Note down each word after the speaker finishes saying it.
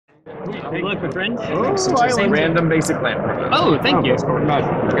Good luck, my friend. Random basic land. Oh, thank you.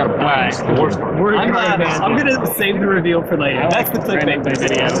 Alright. I'm gonna save the reveal for later. That's the clickbait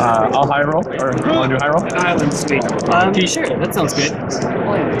video. I'll high roll, or want to do high roll? Island Sweet. Sure, that sounds good.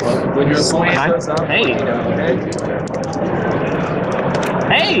 Hey.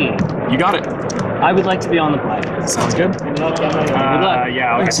 Hey! You got it. I would like to be on the play. Sounds good. Good luck.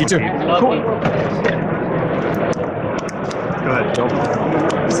 Yeah, Thanks, you too. Cool. Go ahead, Joel.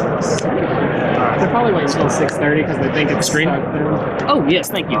 They're probably waiting until 6:30 because they think it's Screen? Oh, yes,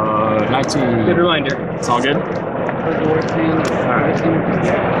 thank you. 19. Good reminder. It's all good? Alright.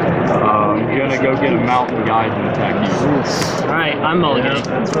 I'm gonna go get a mountain guide and attack you. Alright, I'm mulliganing.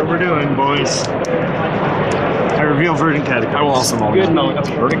 That's what we're doing, boys. I reveal Verdant Catacomb. I will also mulligan. Good mulligan.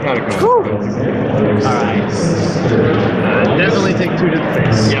 Verdant Catacomb. Alright. Definitely take 2 to the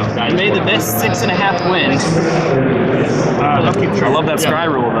face. Yeah. May the best 6.5 win. I love that scry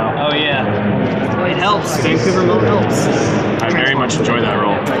rule, though. Oh, yeah. It helps. Vancouver Mill helps. I very much enjoy that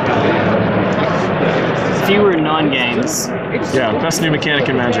roll. Fewer non-games. Yeah, best new mechanic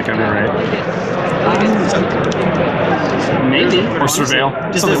in Magic ever, right? Maybe. Or Surveil.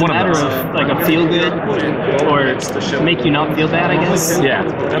 Just as a matter of like a feel good or make you not feel bad, I guess. Yeah,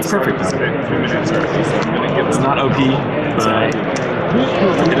 that's perfect. It's not OP, but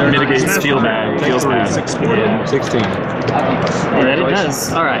it mitigates feel bad, feels bad. 16. Yeah, that it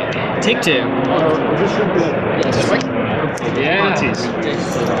does. Alright, take 2. Yeah.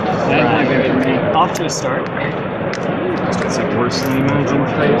 Right. Off to a start. It's like worse than you imagined.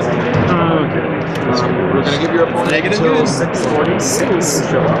 Okay. We're going to give your opponent negative 646.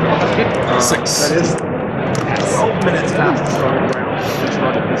 6. That is 12 minutes past the starting round.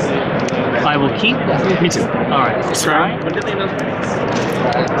 I will keep. Me too. Alright. Scry. 5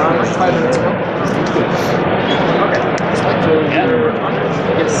 minutes ago. Okay.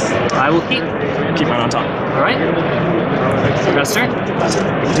 Yes. I will keep. Keep mine on top. Alright. Best turn.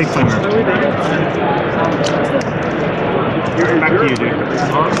 Take flavor. Back to you, dude.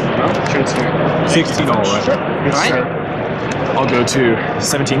 16 all, right? Alright. I'll go to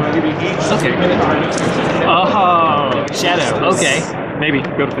 17. Okay. Oh, Shadow. Okay. Maybe.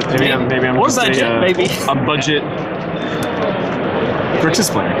 Go to 15. Maybe I'm Or just budget, maybe. a budget Grixis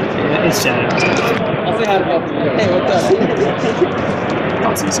player. It's Shadow. Hey, what's up?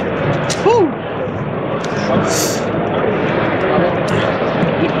 That's easy. Woo!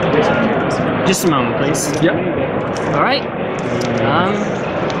 Just a moment, please. Yep. Alright.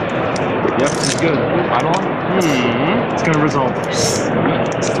 Yep, it's good. Final one? It's going to resolve.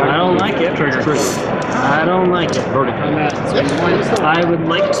 I don't like it. Trigger. I don't like it. I would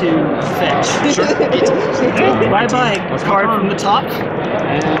like to fetch. Bye-bye, card from the top.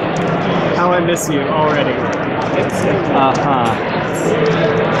 How I miss you already.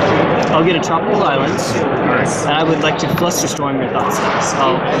 I'll get a Tropical Island, and I would like to Flusterstorm your thoughts.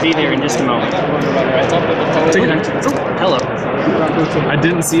 I'll be there in just a moment. Take it. Hello. I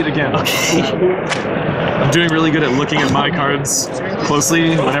didn't see it again. Okay. I'm doing really good at looking at my cards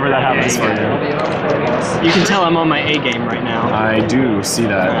closely whenever that happens for you. You can tell I'm on my A game right now. I do see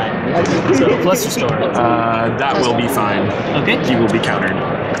that. So, Flusterstorm. That will be fine. Okay. He will be countered.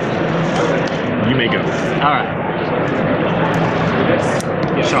 You may go. Alright.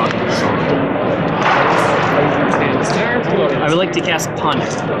 Shot. I would like to cast Ponder.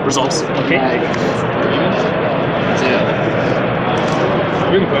 Results. Okay.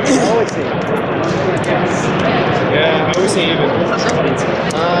 Yeah, I always say even.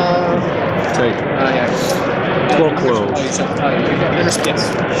 Take. 12. Yes.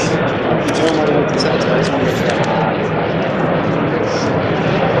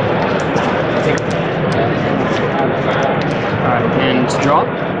 Alright, and drop.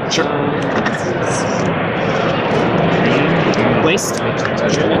 Sure. Waste.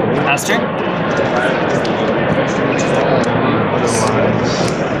 Pass turn.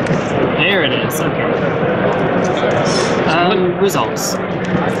 There it is, okay. Results. In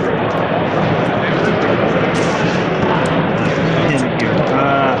here.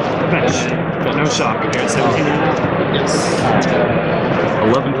 Fetch. But no shock. You're at 17 now? Yes.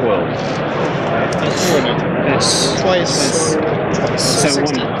 11, 12. That's twice. So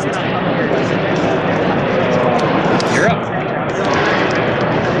 1. You're up.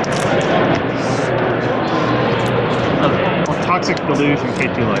 Toxic Delusion,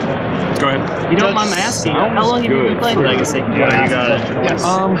 K2 Light. Go ahead. You don't mind me asking, how long have you been playing Legacy? Yeah, you got it. Yes.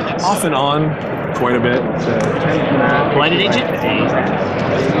 Off and on, quite a bit. Blighted Agent?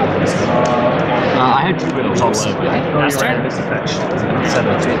 I had 2 bills also. Last turn? Fetch.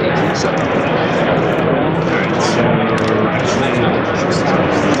 17. Alright, so actually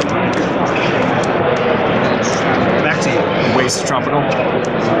Nexus Tropical.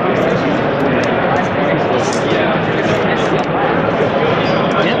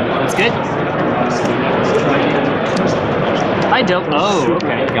 Yep, that's good. I don't. Oh,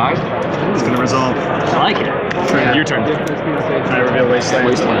 okay. Guy. It's gonna resolve. I like it. Your turn. I reveal Wasteland.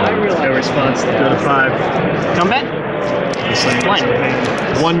 No response. Go to 5. Combat?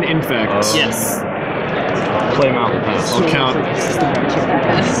 One infect. Yes. Play him out. I'll count.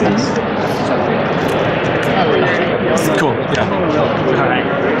 Cool. Yeah. Alright.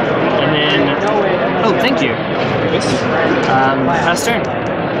 And then. Oh, thank you. Pass turn.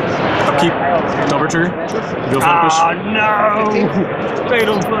 Upkeep. Double trigger. Go for push. Oh, no!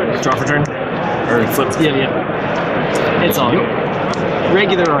 Fatal push. Draw for turn. Or flip. Yeah. It's all good.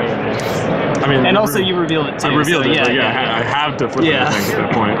 Regular oriented. I mean, And also you revealed it too. I revealed so it. Yeah, I have to flip Yeah. everything at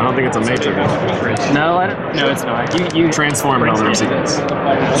that point. I don't think it's a major difference. No, I don't. No, it's not. You Transform and other sequence. Yep.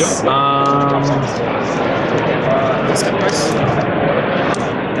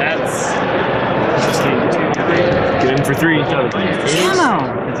 That's Get in for 3. Come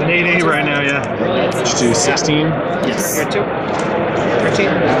on. It's an 8-8 right now, yeah. Let's do 16. Yes. 13.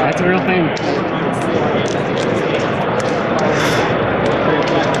 That's a real thing.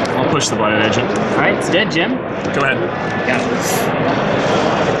 I'll push the Blighted Agent. Alright, it's dead, Jim. Go ahead. Got it.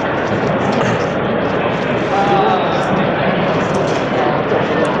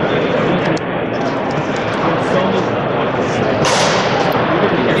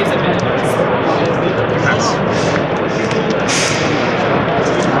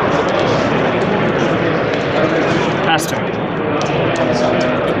 Pass turn.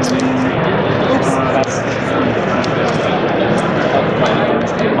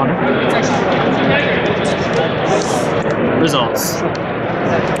 Results.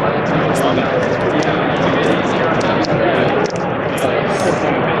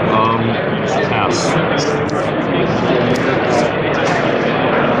 Pass.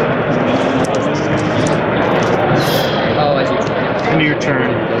 Into your turn.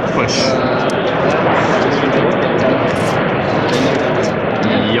 Push.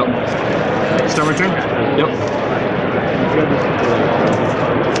 Yep. Start my turn? Yep.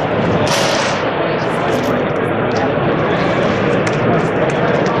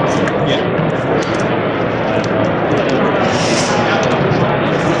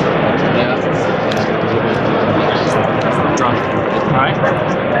 Draw. Alright.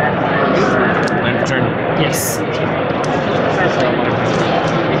 Land for turn. Yes.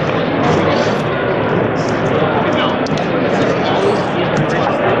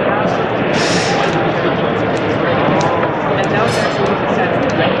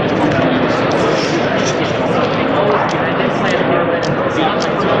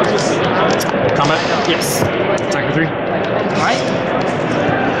 Combat. Yes. Attack for 3. Alright.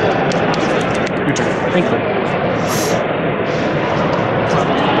 Your turn. Thank you.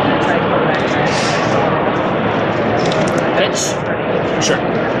 Pitch. Sure.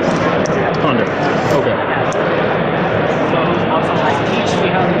 Ponder. Okay.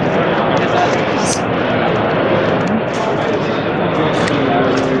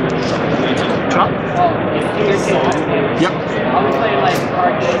 Drop. Yep.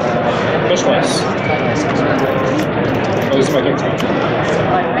 Push twice. Oh, this is my game time.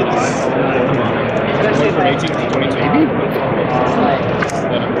 Went from 18 to 22.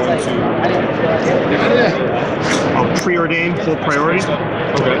 Then I'm going to. I'll preordain full priority.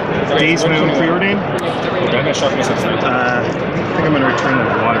 Okay. Daze my own preordain. Okay, I'm gonna shock myself tonight. I think I'm going to return to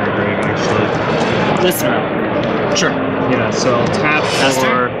the water grave, actually. Glistener Elf. Sure. Yeah, so I'll tap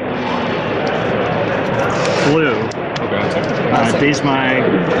for blue. Okay. Daze my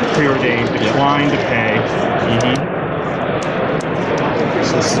preordain, decline to pay.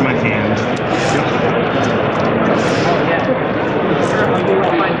 So this is my hand.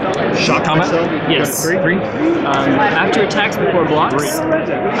 Shock Combat? myself. Yes. Go to 3. After attacks before blocks,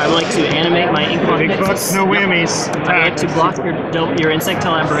 I would like to animate my Inkmoth Big Nexus. bucks, no whammies. I like to block your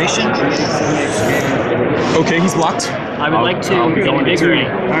insectile aberration. Okay, he's blocked. I would like to I'll be going to invigorate.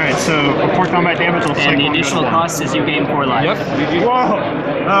 Alright, so before combat damage, I'll And the cycle additional another one. cost is you gain 4 life. Yep. Whoa!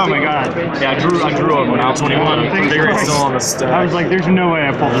 Oh my god. Yeah, I drew a now 21. Invigorate's still on the I stack. was like, there's no way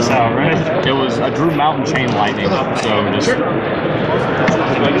I pulled this out, right? I drew Mountain Chain Lightning, so just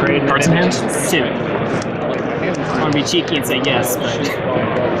cards in hand. 2. I want to be cheeky and say yes, but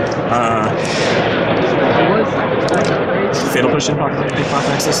Fatal Push Inkmoth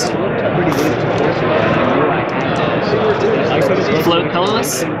Nexus. float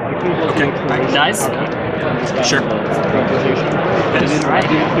colorless. Okay. Dies. Sure. Right.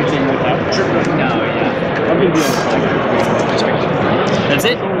 That's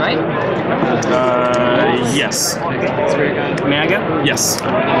it, right? Yes. May I go? Yes.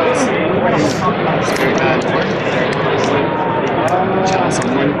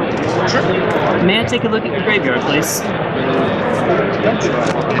 May I take a look at your graveyard, please?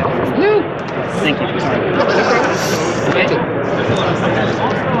 Thank you.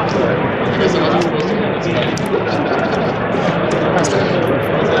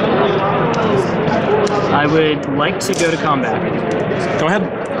 I would like to go to combat. Go ahead.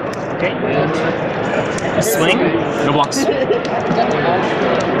 Okay. Swing. No blocks.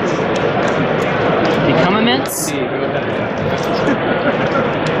 Become immense. 1,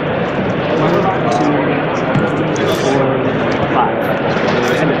 2, 4,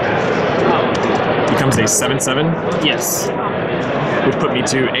 5. Becomes a 7/7. Yes. Would put me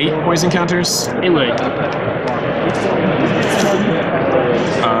to 8 poison counters. It would.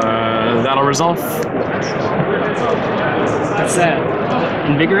 That'll resolve. What's that?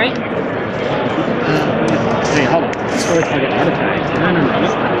 Invigorate? Hey, hold on. Destroy target artifact.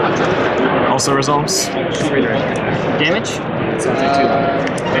 No. Also resolves. Damage? Sounds like too long.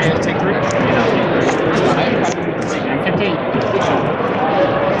 Okay, take 3. 15.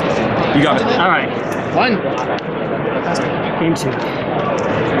 You got it. Alright. 1. Game 2.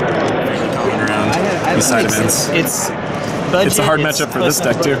 Going around these side events. It's budget. It's a hard matchup for this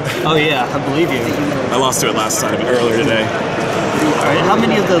deck too. Oh yeah, I believe you. I lost to it last time earlier today. Alright, how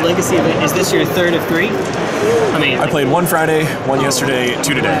many of the legacy events? Is this your third of 3? I mean, I played 1 Friday, 1 yesterday,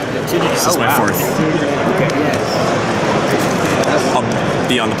 2 today. 2 days. This is my 4th. Okay. I'll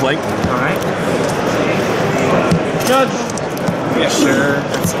be on the plate. Alright. Judge. Yeah, sure.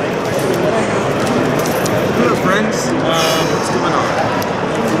 That's fine. Hello, friends. What's going on?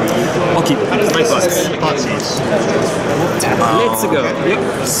 I'll keep My thoughts. Let's go. Yep.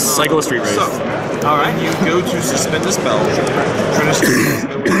 Cycle of Street Wraith. So, Alright. you go to suspend a spell.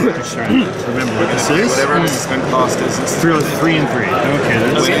 Remember what this is? Whatever the suspend cost is. It's 3 and 3. Okay,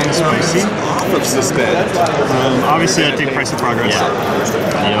 that's getting spicy. off of suspend. Obviously, I take price of progress.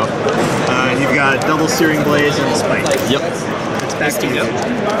 Yep. You've got double searing blaze and spike. Yep. It's back to you.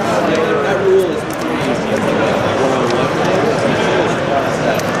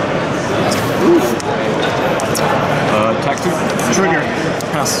 Attack 2. Trigger.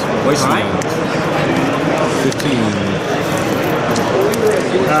 Pass. Alright. 15.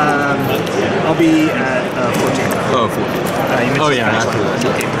 I'll be at 14. Oh, 4. You mentioned Oh, yeah. special.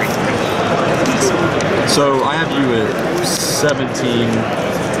 Okay, great. So I have you at 17,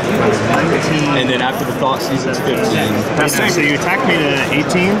 19. and then after the thought season's 15. So you attacked me to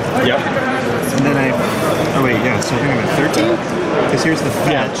 18, Yep. and then I... Oh wait, yeah, so I think I'm at 13? Because here's the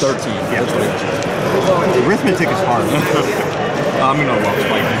fetch. Yeah, 13. Yeah. Arithmetic is hard. I'm gonna walk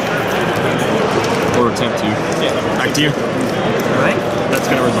lightning. Or attempt to. Yeah. Back to you. Alright. That's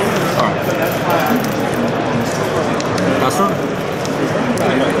going to resolve. Alright. Pass turn.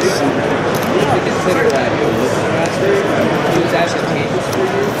 Consider that he was advantageous for you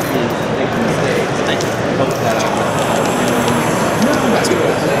to make a mistake. Hope that that's good.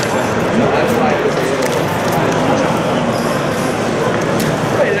 That's why I was able.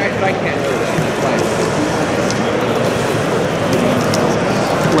 But I can't do that.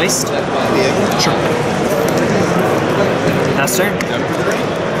 Waste? Sure. Pass turn?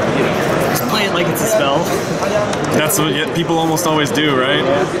 Just play it like it's a spell. That's what people almost always do, right?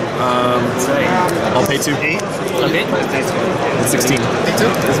 That's right. I'll pay 2. 8? Okay. 16.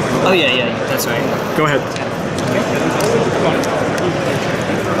 Oh yeah, that's right. Go ahead.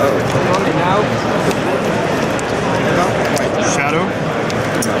 Shadow?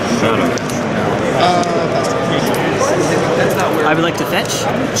 I would like to fetch.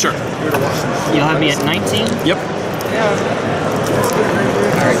 Sure. You'll have me at 19. Yep.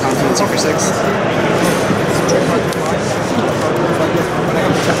 Alright, confidence for 6.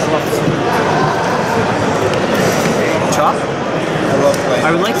 Chop.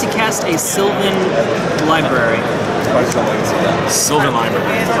 I would like to cast a Sylvan Library. Sylvan Library.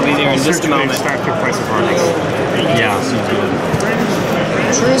 I'll be there in just a moment. Extract your price of progress. Yeah.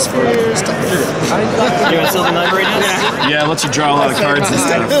 Transfers. You know what Sylvan Library does? Yeah, it lets you draw a lot of cards and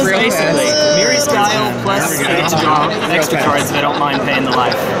stuff. Basically, Mirror Style plus I get to draw extra cards that I don't mind paying the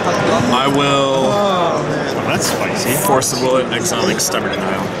life. I will Oh, that's spicy. forcible exilic stubborn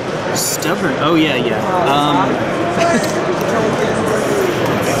denial. Stubborn. Oh yeah.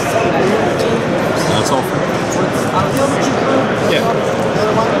 That's all. Yeah.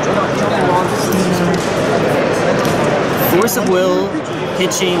 Force of will,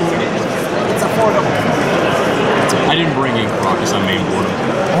 pitching. I didn't I'm bringing Crocus on main board.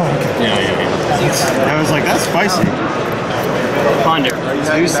 Oh, okay. Yeah. I was like, that's spicy. Ponder.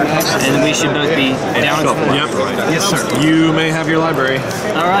 And we should both be down. Yep. Yes, sir. You may have your library.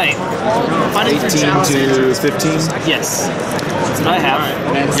 All right. 18 to 15. Yes. That's what I have.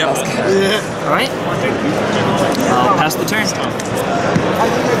 Yep. All right. I'll pass the turn.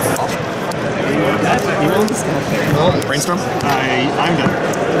 Brainstorm? I'm done.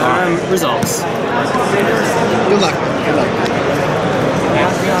 Results. Good luck. Good luck.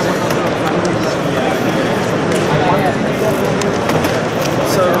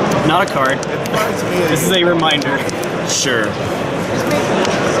 Not a card. This is a reminder. Sure.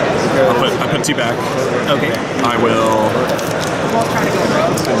 I put 2 back. Okay. I will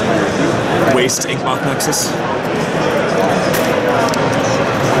waste Inkmoth Nexus.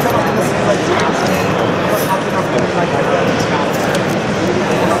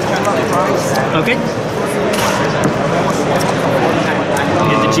 Okay.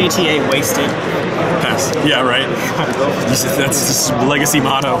 Get the GTA wasted. Pass. Yeah, right. That's just legacy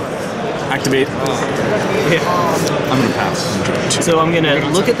motto. Activate. I'm gonna pass. So I'm gonna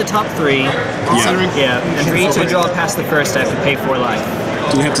look at the top 3. Yeah. And for each I draw past the first, I have to pay 4 life.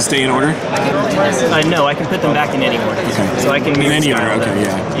 Do we have to stay in order? No, I can put them back in any order. Okay. So I can move In any style order, them. okay,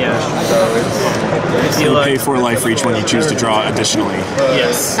 yeah. Yeah. So you pay 4 life for each one you choose to draw additionally.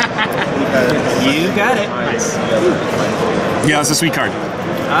 Yes. You got it. Nice. Yeah, it's a sweet card.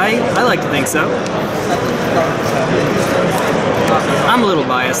 I like to think so. I'm a little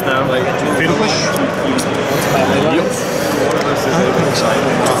biased though. Fatal push?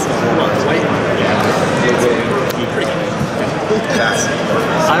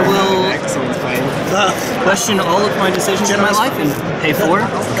 I will question all of my decisions in my life and pay 4.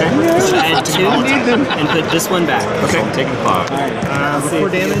 Okay. Add 2 and put this one back. Okay. I'm taking 5. Before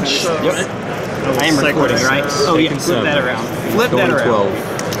damage? Yep. I am recording, right? Oh yeah, flip that around. Flip that around.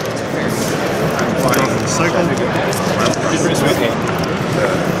 Cycle.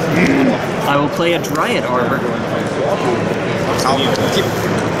 I will play a Dryad Arbor.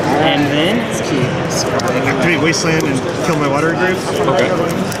 And then Activate Wasteland and kill my water grave. Okay.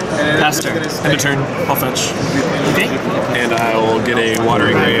 pass turn. End of turn. I'll fetch. Okay. And I will get a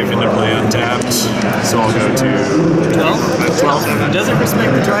Watering Grave into play untapped. So I'll go to 12. Doesn't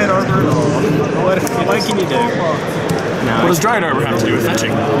respect the Dryad Arbor at all. What can you do? No. What does Dryad Arbor have to do with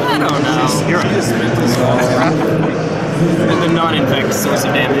fetching? I don't know. You're right. The non-infect source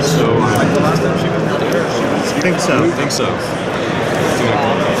of damage. I think so. I think so.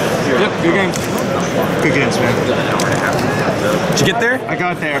 Yep, good game. Good games, man. Did you get there? I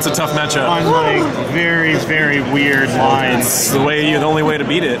got there. It's a tough matchup. On like very, very weird lines. It's the only way to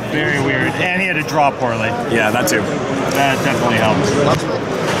beat it. Very weird. And he had to draw poorly. Yeah, that too. That definitely helped.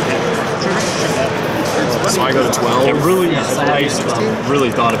 So I go to 12. I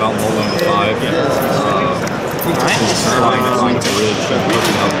really thought about mulling the 5. Flying to Ridge and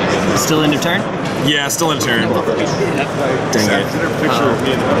looking up again. Still end of turn? Yeah, still in turn. Dang it.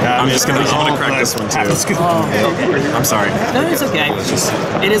 I'm gonna crack this one too. I'm sorry. No, it's okay.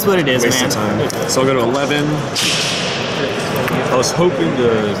 It is what it is, Waste man. of time. So I'll go to 11. I was hoping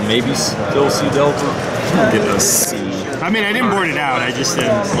to maybe still see Delta. Get a C. I mean, I didn't board it out. I just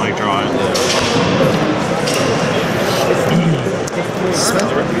didn't like draw it.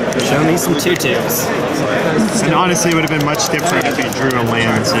 Show me some 2/2s. And honestly, it would have been much different if you drew a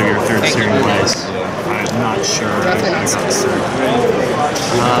land instead of your third steering place. I'm not sure I got certain.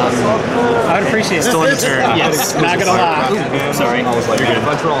 I would appreciate Still in turn. Yes, Not gonna lie. sorry. I was like, if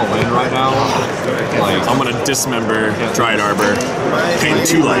I draw a land right now, like I'm gonna dismember Dryad Arbor. Pay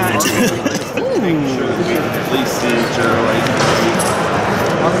 2 life into it.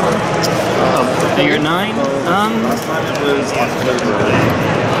 Figure 9.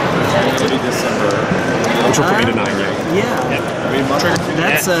 Which will put me to 9, yeah. Yeah.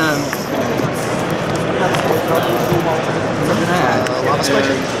 That's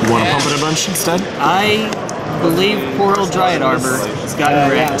You wanna pump it a bunch instead? I believe poor old Dryad Arbor has gotten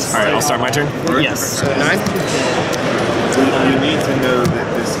wrecked. Alright, I'll start my turn. Yes. You need to know that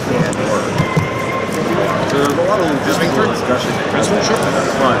this can work. There's a lot of logistical discussion but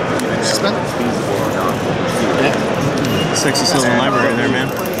it's feasible or not. Sexy Sylvan Library there, man.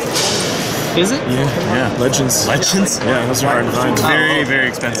 Is it? Yeah. Legends. Legends? Yeah, those are hard to find. Very, very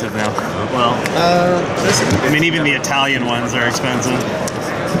expensive now. Well, I mean, even the Italian ones are expensive.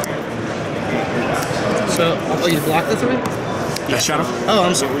 So, you blocked the 3? That shadow? Oh,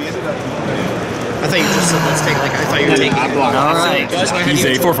 I'm sorry. I thought you just said let's take I thought you were taking. I blocked. all right. He's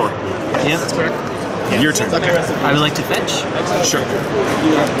a 4/4. Yep. That's correct. Your turn. I would like to fetch. Sure.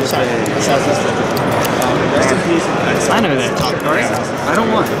 I know that top card. I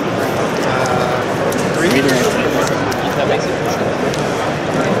don't want it.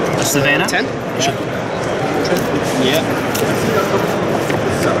 A Savannah? 10? Sure. Yeah.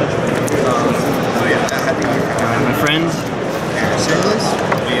 My friend.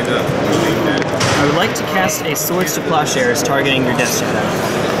 I would like to cast a Swords to Plowshares targeting your Death Shadow.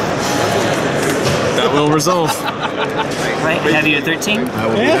 That will resolve. Right, I have you at 13? I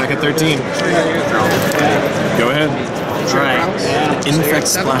will be back at 13. Go ahead. Alright. Infect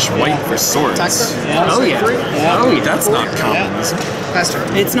Splash White for swords. Oh yeah. Oh yeah. That's not common, is it?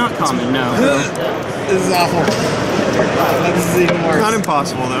 It's not common, no. This is awful. This is even worse. Not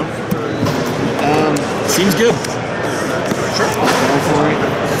impossible, though. Seems good.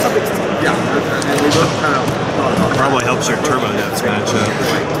 Probably helps your Turbo Nets matchup.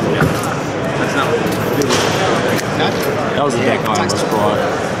 That was a deck I almost brought.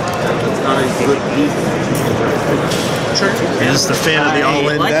 You're just a fan of the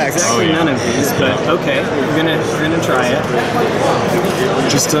all-in like decks. exactly none of these, but okay, we're gonna try it.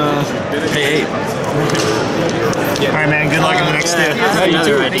 Just pay 8. All right, man. Good luck in the next I step. have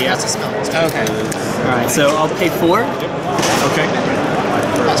another idea. Okay. All right, so I'll pay 4. Okay.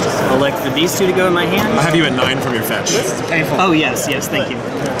 I'll elect for these 2 to go in my hand. I have you at 9 from your fetch. Painful. Oh yes, thank you.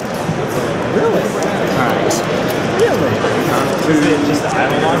 Really? All right.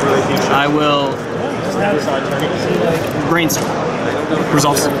 I will brainstorm.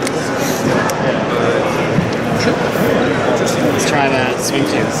 Results. Let's try that. Swing 2.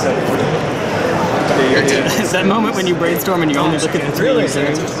 Is that moment when you brainstorm and you only look at the 3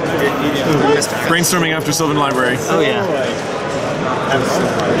 users? Brainstorming after Sylvan Library. Oh yeah.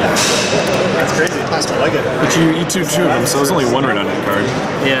 That's crazy. I like it. But you took 2 of them, so there's only 1 redundant card.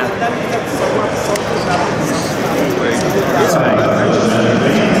 Yeah. So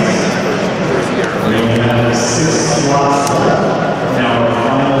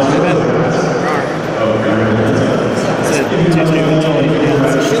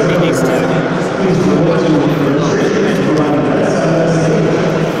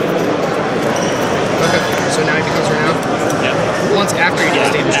now he becomes renowned? Yeah. Once after he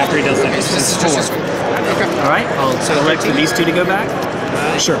does damage. After he does damage. It's 4. Okay. Alright, I'll select for these 2 to go back.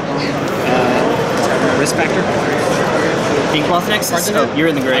 Sure. Risk factor? Inkmoth Nexus. Oh, you're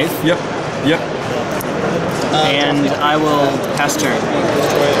in the grave. Yep. And I will pass turn.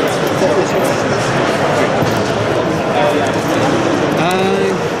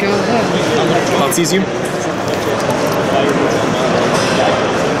 Go ahead. That sees you.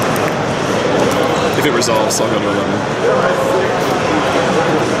 If it resolves, I'll go to 11.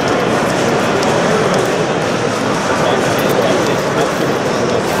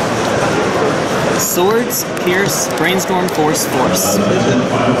 Swords, Pierce, Brainstorm, Force.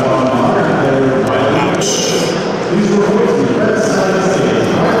 Ouch.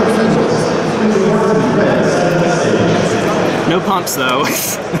 No pumps though. I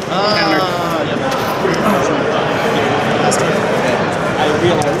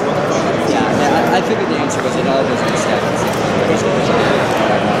realized. Yeah, I figured the answer was it all goes in stacks.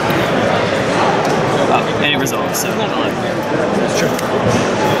 Oh, and it resolves, so Sure.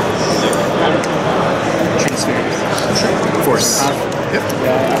 Transfer. Force. Yep.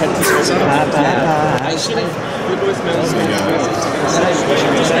 I should have.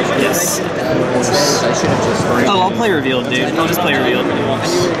 yes. I should have just. Oh, I'll play revealed, dude. I'll just play revealed.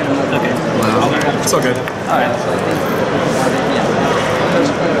 Okay. It's all good. Alright.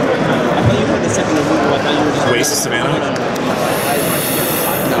 Waste Savannah?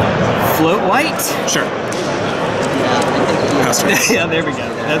 Float white? Sure. Pass turn. Yeah, there we go.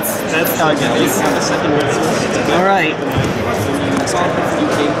 That's how it goes. Alright.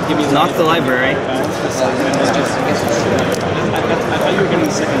 Knock the library.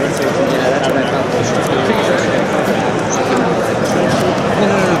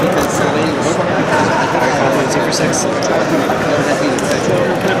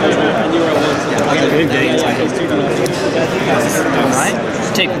 Alright.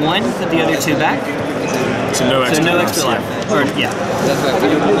 Take 1, put the other 2 back. So no extra. So no extra life. Or, yeah.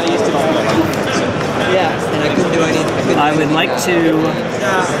 Yeah, and I couldn't do anything. I would like to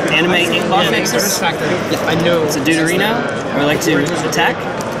animate Inkmoth Nexus. Yeah, I know. It's a Deuterino. I would like to attack.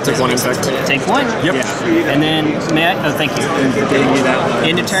 Take 1 infect. Take 1. Yep. And then, may I? Oh, thank you.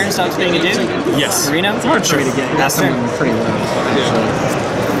 End of turn, stops being a dude. Yes. Deuterino. Sure. Pass turn. Pretty low.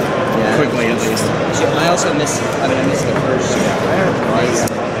 Yeah. Quickly, at least. I also missed. I missed the first.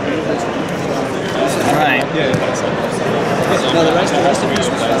 Alright. No, the rest of it was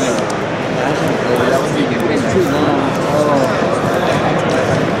fine.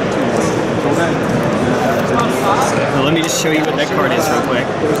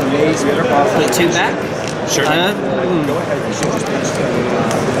 Sure.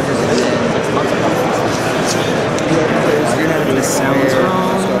 This sounds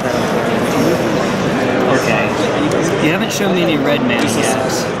wrong. Okay. You haven't shown me any red mana yet.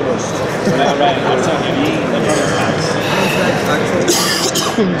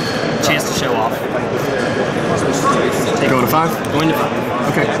 Chance to show off. Going to 5? Going to 5.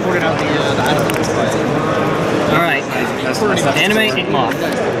 Okay. Alright. Animate Inkmoth.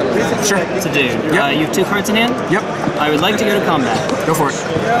 Sure. It's a dude. Yep. You have 2 cards in hand? Yep. I would like to go to combat. Go for it.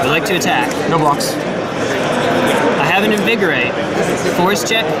 I would like to attack. No blocks. I have an Invigorate. Force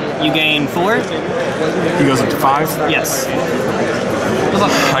check, you gain 4. He goes up to 5. Yes.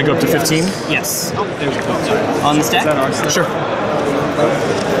 I go up to 15. Yes. On the stack? Sure.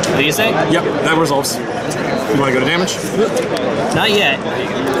 What do you say? Yep, that resolves. You want to go to damage? Not yet.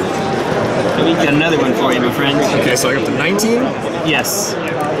 Got another one for you, my friend. Okay, so I go up to 19. Yes.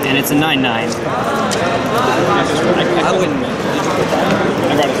 And it's a 9/9. I wouldn't.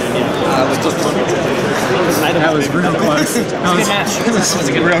 That was real close. That was a good match. That was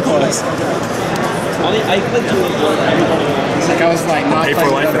real close. I clicked to avoid everybody. Like I was like not Pay for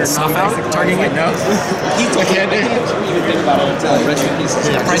playing life another and snuff out? non-basic targeting it. No. He took it. I didn't even think about it until rest in peace.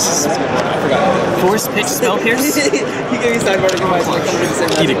 Yeah, prices. I forgot. Force pitch spell pierce. He gave me sidebar to give my coming to the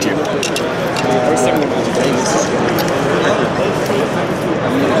same Edict you. or similar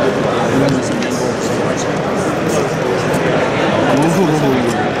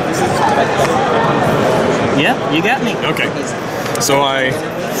Yeah, you got me. Okay. So I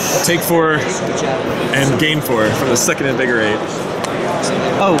take 4 and gain 4 from the second Invigorate.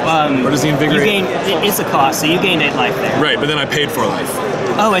 Oh, What does the Invigorate? you gain, it's a cost, so you gained 8 life there. Right, but then I paid 4 life.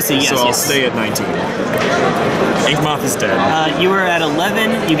 Oh, I see, yes, So I'll yes. stay at 19. Inkmoth is dead. You were at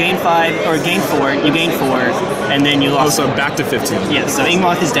 11, you gained 5, or gained 4, you gained 4, and then you Oh, lost. so back to 15. Yes, so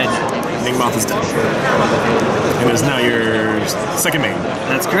Inkmoth is dead now. Inkmoth is dead. And it is now your second main.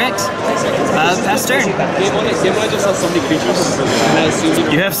 That's correct. Pass turn. Game one, I just saw so many creatures, and I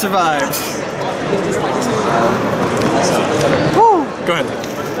assumed You have survived. Go ahead.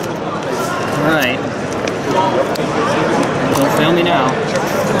 Alright. Don't fail me now.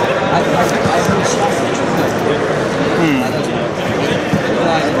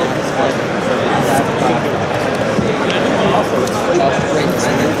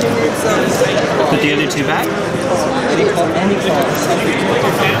 Put the other 2 back. I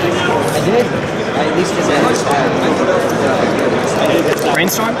did. I at least just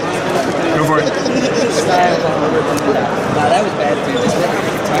Brainstorm. Go for it. Nah, that was bad too. Just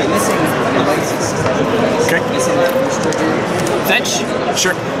missing devices. Okay. Missing that first trigger. Fetch.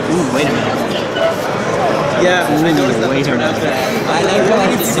 Sure. Ooh, wait a minute. Yeah, I noticed that. Wait a minute. I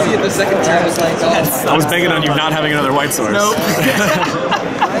realized you see it the second time. I was like, oh. I was banking on you not having another white source. Nope.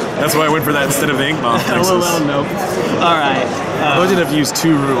 That's why I went for that instead of the Inkmoth Nexus. nope. Alright. I did have used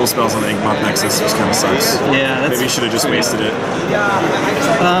 2 removal spells on the Inkmoth Nexus, which kind of sucks. Yeah, that's... Maybe you should have just wasted it.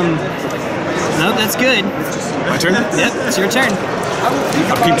 Nope, that's good. My turn? Yep, it's your turn.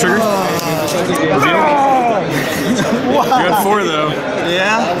 Upkeep trigger. Reveal. You had 4 though.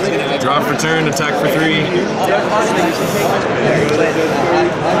 Yeah? Draw for turn, attack for 3.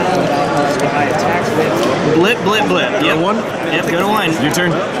 Blip, blip, blip. Yep. Go to 1. Yep, go to 1. Your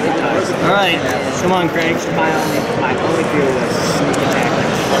turn. Alright. Come on, Craig. My only fear was sneak attack.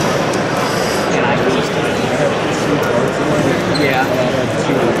 And I used it.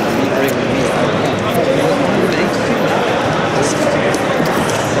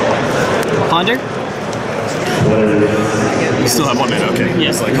 Ponder? You still have 1 mana, okay.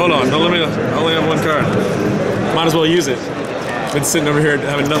 Yes. It's like, hold on, don't let me, I only have 1 card. Might as well use it. Been sitting over here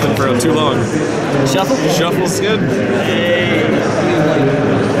having nothing for too long. Shuffle? Shuffle's good. Against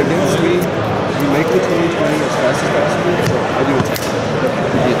me, you make the 20/20 as fast as possible. I do attack.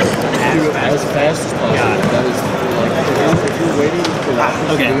 Do it as fast as possible. That is like if you're waiting for that.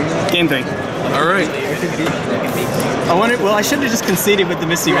 Okay, game 3. Alright. I wanted, well, I should have just conceded with the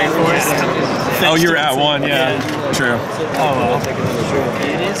Misty Rainforest. Oh, you're at 1, yeah. True. Oh, well.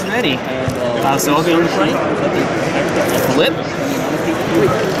 It is ready. So I'll go to play. Flip.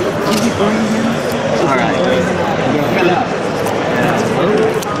 Alright.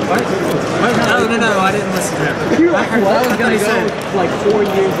 No, I didn't listen to him. I was going to say, like 4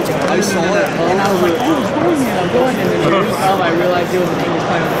 years ago. I saw it, and I was like, oh, I'm going. And then years ago, I realized it was an English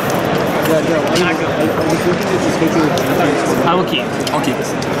time. I'm not going. I will keep. I'll keep it.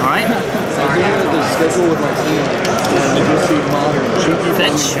 Alright. The schedule with my team and you just see modern.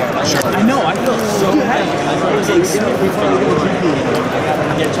 Fetch. Sure. I know, I feel so happy. I was like, we finally got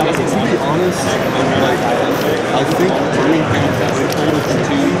to get Chelsea. To be honest, I think 3.5 is to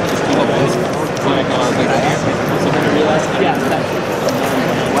keep up. Yeah,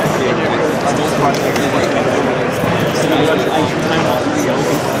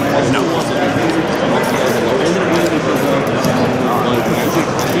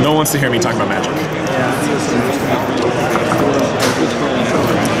 No one wants to hear me talk about magic.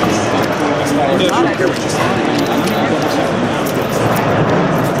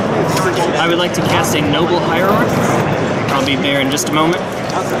 I would like to cast a Noble Hierarch. I'll be there in just a moment.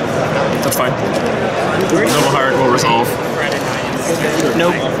 That's fine. Noble Hierarch will resolve.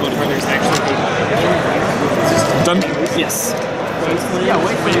 Nope. Done? Yes.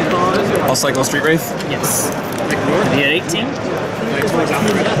 I'll cycle Street Wraith. Yes. Be at 18.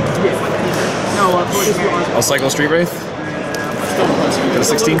 I'll cycle Street Wraith. Get a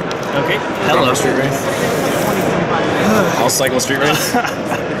 16. Okay. Hello. Street Wraith. I'll cycle Street Wraith.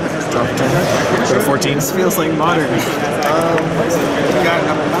 Drop a turn. Go to 14. This feels like modern. Got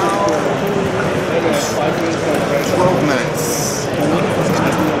about 12 minutes.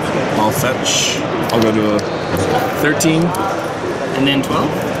 I'll fetch. I'll go to a 13. And then 12?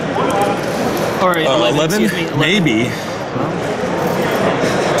 Or 11? Excuse me, 11. Maybe.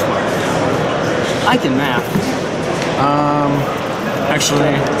 I can math.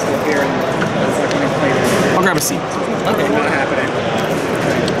 Actually, I'll grab a seat. Okay.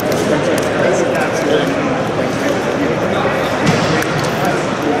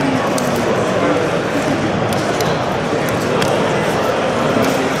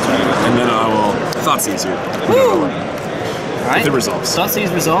 And then I will Thoughtseize you. Woo! Alright. If it resolves.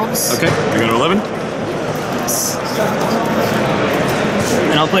 Thoughtseize resolves. Okay, I go to 11. Yes.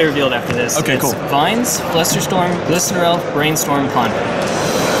 And I'll play Revealed after this. Okay, It's cool. Vines, Flusterstorm, Glistener Elf, Brainstorm, Ponder.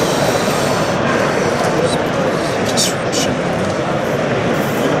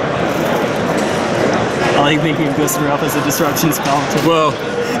 I like thinking of Glistener Elf as a disruption spell. Too. Well,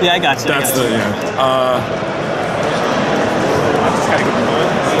 Yeah, I got you. that's the, yeah.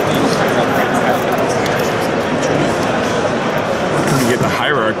 You get the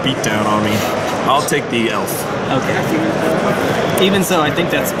Hierarch beat down on me. I'll take the Elf. Okay. Even so, I think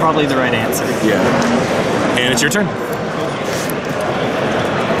that's probably the right answer. Yeah. And it's your turn.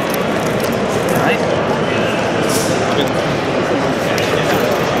 Alright.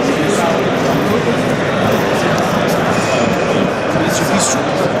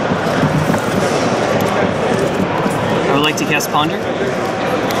 I would like to cast Ponder.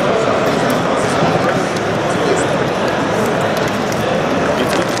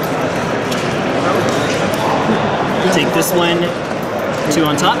 Take this one, 2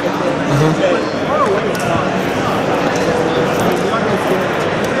 on top.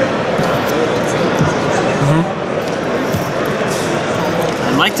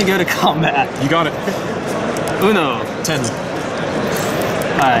 I'd like to go to combat. You got it. Uno. 10.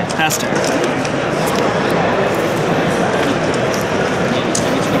 Alright, pass turn.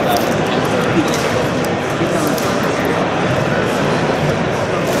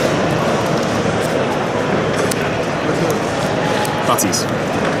 Thoughtseize.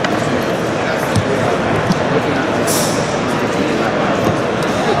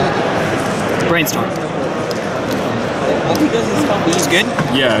 Brainstorm. It's good?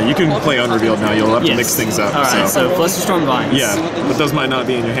 Yeah, you can play Unrevealed now. You'll have to mix things up. Alright, so Flusterstorm Vines. Yeah, but those might not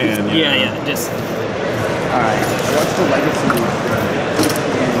be in your hand. Yeah, just... Alright. What's the legacy?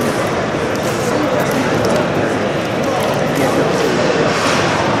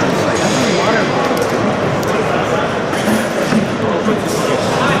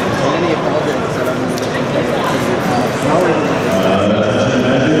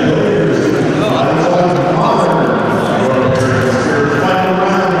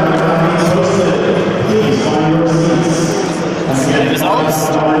 Results?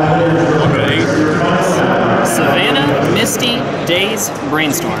 Okay. Savannah, Misty, Daze,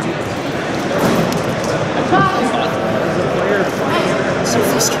 Brainstorm. So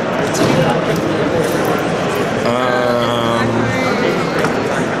frustrating.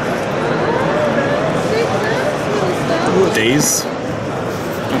 Daze.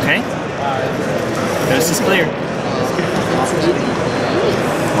 Okay. Coast is clear.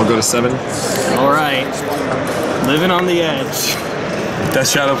 I'll go to 7. Alright. Living on the edge. Death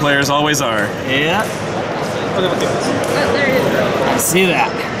Shadow players always are. Yeah. I see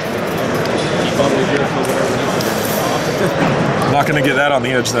that. Not gonna get that on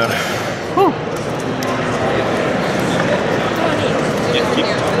the edge though. Whew.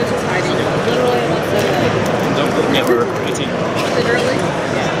 Yeah, we're 18.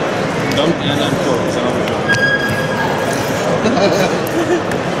 Dump and then close.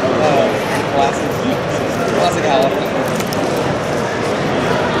 Classic Alpha.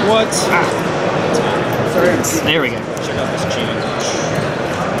 What? There we go.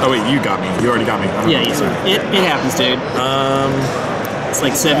 Oh wait, you got me. You already got me. Yeah, it happens, dude. It's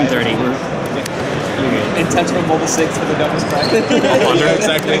like 7:30. We're good. Intentional mobile 6 for the dumbest crack. Under?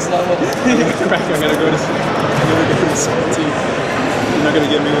 Exactly. Next level. Crack, I'm gonna go to 17. You're not gonna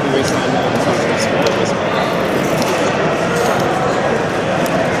get me with the waistline now.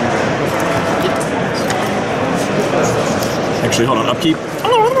 Actually, hold on. Upkeep.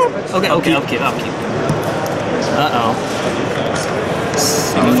 Okay, upkeep. Uh-oh.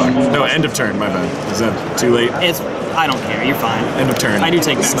 Oh, fuck. No, end of turn. My bad. Is that too late? I don't care. You're fine. End of turn. I do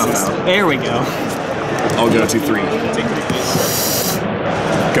take Snuff Nexus. out. There we go. I'll go to 3. Go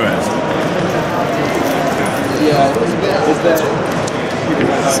ahead. Yeah, is that...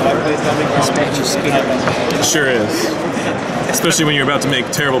 Sure is. Especially when you're about to make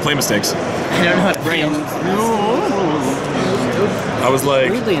terrible play mistakes. I don't know how to brain. I was like,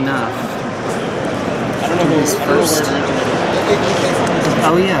 Weirdly enough. I don't know who was first.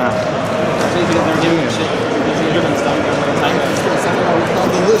 Oh yeah. On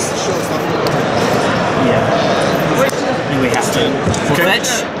the list, it shows Yeah. And we have to fetch.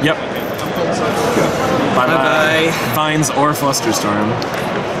 yep. Bye-bye. Vines or Flusterstorm.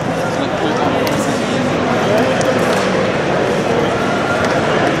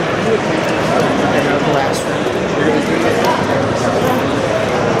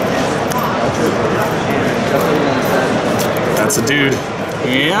 That's a dude.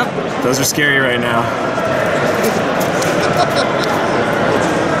 Yep. Those are scary right now.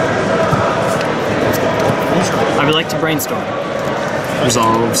 I would like to brainstorm.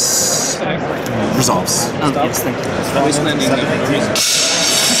 Resolves. Resolves. Oh, yes, thank you.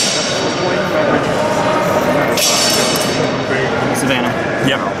 Savannah.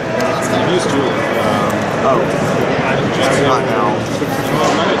 Yep. Not now.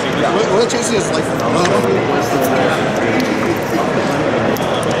 What chances is like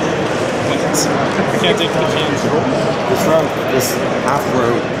Can't take the chance. this half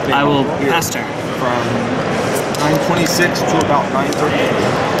row I will pass turn. from 9:26 to about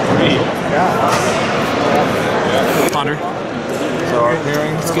 9:30. Ponder. So our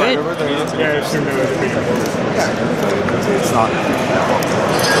pairings It's are good. right over there. It's not.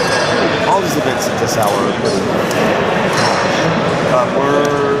 All these events at this hour are pretty.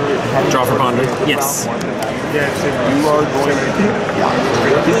 We're heading Draw for Ponder. Yes. You are going to.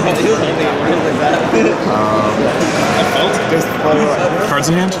 Cards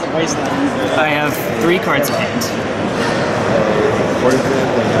in hand? I have 3 cards in hand.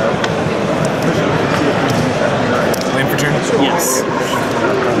 Land for turn? Yes.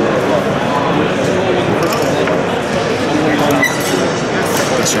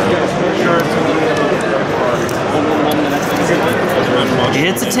 Good shot.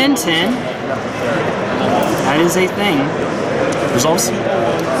 It's a 10-10. That is a thing. Resolves?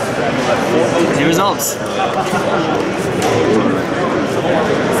 The results.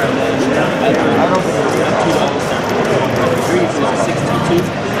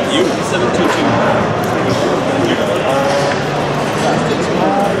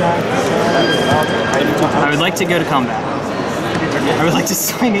 I would like to go to combat. I would like to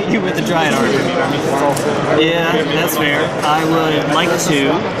swing at you with the Dryad Arbor. Yeah, that's fair. I would like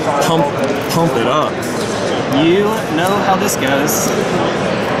to Pump it up. You know how this goes. 1,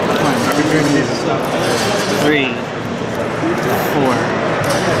 3, 4,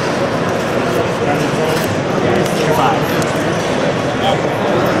 5.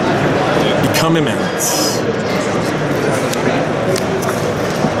 Become immense.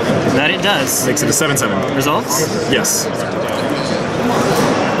 That it does. Makes it a 7/7. Results? Yes.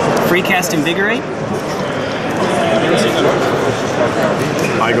 Free cast Invigorate.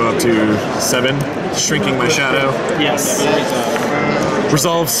 I go up to 7, shrinking my shadow. Yes.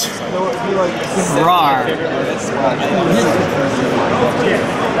 Resolves. Rar.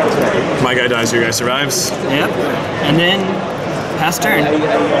 My guy dies, your guy survives. Yep. And then pass turn.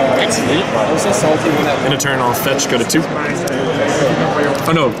 Excellent. I was so salty when that In a turn, I'll fetch, go to 2.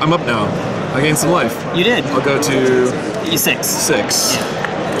 Oh no, I'm up now. I gained some life. You did. I'll go to You 6. 6.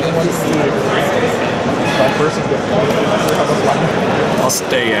 I'll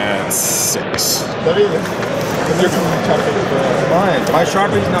stay at 6. My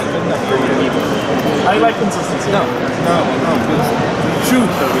Sharpie's not good enough for you. I like consistency. No. Shoot.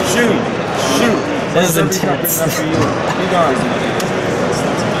 This is intense.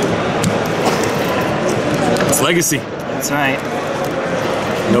 It's legacy. That's right.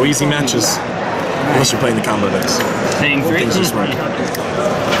 No easy matches. Unless you're playing the combo decks. Paying 3. Things are smart.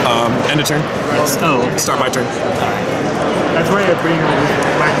 End of turn. Oh. Start my turn. That's why I bring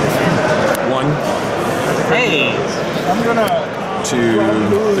 1. Hey! 2,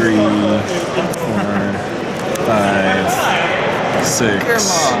 3, 4, 5, 6,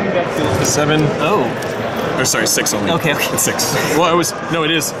 7. Oh. Or sorry, 6 only. Okay. It's 6. Well, I was no,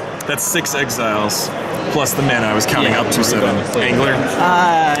 it is. That's 6 exiles plus the mana I was counting up to 7. Angler.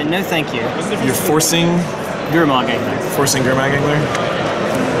 No, thank you. You're forcing Gurmag Angler. Forcing Gurmag Angler.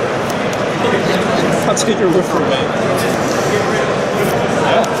 I'll take your whiff from that.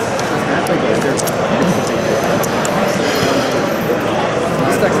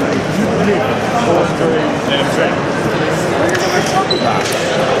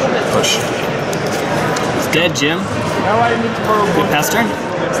 Push. It's dead, Jim. Good pass turn.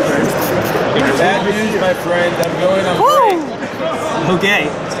 Bad news, my friend. I'm going on break. Okay.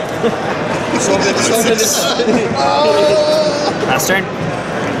 Pass turn.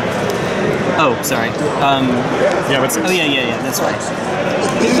 Oh, sorry. Yeah, but 6. Oh yeah. That's right.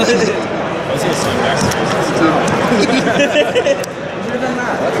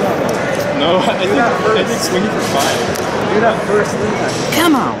 No, I think swinging for 5. Do that first.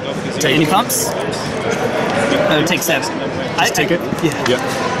 Come on. Any pumps? Oh, take 7. Just take it? Yeah. Yep.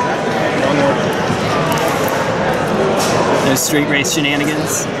 No street race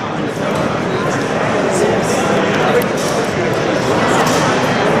shenanigans.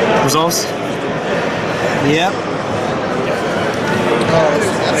 Resolves? Yep.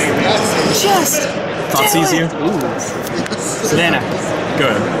 Just Thoughtseize you? Ooh. Savannah.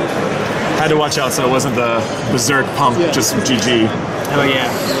 Good. Had to watch out so it wasn't the Berserk pump, just GG. Oh yeah.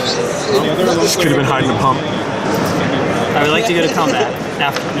 Just could have been hiding the pump. I would like to go to combat.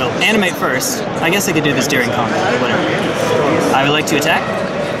 After, no, animate first. I guess I could do this during combat, whatever. I would like to attack.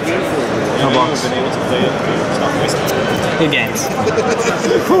 No blocks. Good games.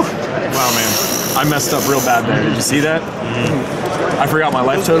 Wow, man. I messed up real bad there. Did you see that? I forgot my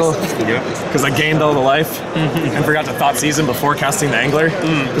life total because I gained all the life and forgot to Thoughtseize him before casting the Angler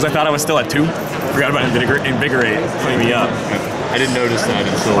because I thought I was still at 2. Forgot about Invigorate putting me up. I didn't notice that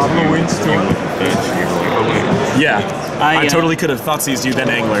until you went with the bench. You were like, oh wait. Yeah. I totally could have Thoughtseized you, then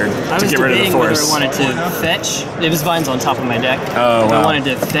Anglered to get rid of the force. I wanted to fetch. It was Vines on top of my deck. Oh, wow. I wanted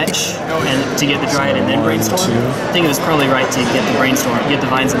to fetch and to get the Dryad and then Brainstorm. I think it was probably right to get the Brainstorm, get the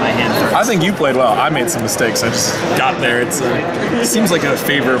Vines in my hand first. I think you played well. I made some mistakes. I just got there. It seems like a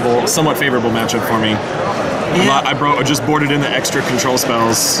somewhat favorable matchup for me. Yeah. I just boarded in the extra control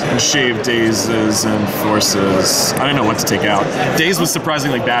spells and shaved Dazes and Forces. I didn't know what to take out. Daze was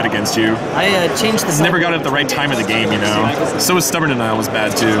surprisingly bad against you. I changed the... Never got it at the right time of the game, you know. So was Stubborn Denial was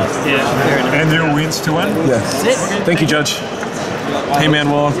bad too. Yeah, fair enough. And there wins to win? Yes. That's it. Thank you, Judge. Hey man,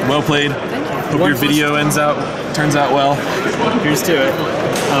 well played. Hope your video turns out well. Here's to it.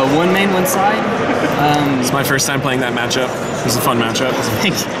 One main, one side. It's my first time playing that matchup. It was a fun matchup.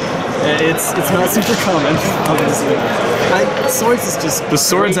 Thank you. It's not super common, obviously. Swords is just... The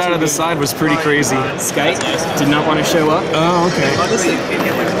swords out of the side was pretty crazy. Skype did not want to show up. Oh, okay.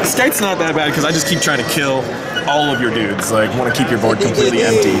 Skype's not that bad because I just keep trying to kill all of your dudes. Like, want to keep your board completely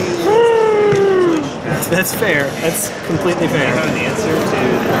empty. That's fair. That's completely fair.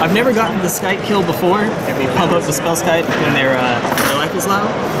 I've never gotten the Skype kill before. They pump up the spell Skype when their life is low.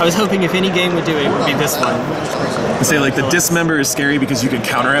 I was hoping if any game would do it, it would be this one. I say like the Dismember is scary because you can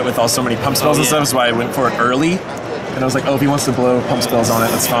counter it with all so many pump spells and stuff. That's why I went for it early. And I was like, oh, if he wants to blow pump spells on it,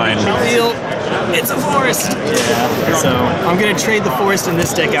 that's fine. It's a forest! Yeah. So I'm gonna trade the forest in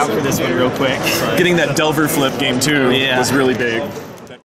this deck out for this one real quick. Getting that Delver flip game 2 was really big.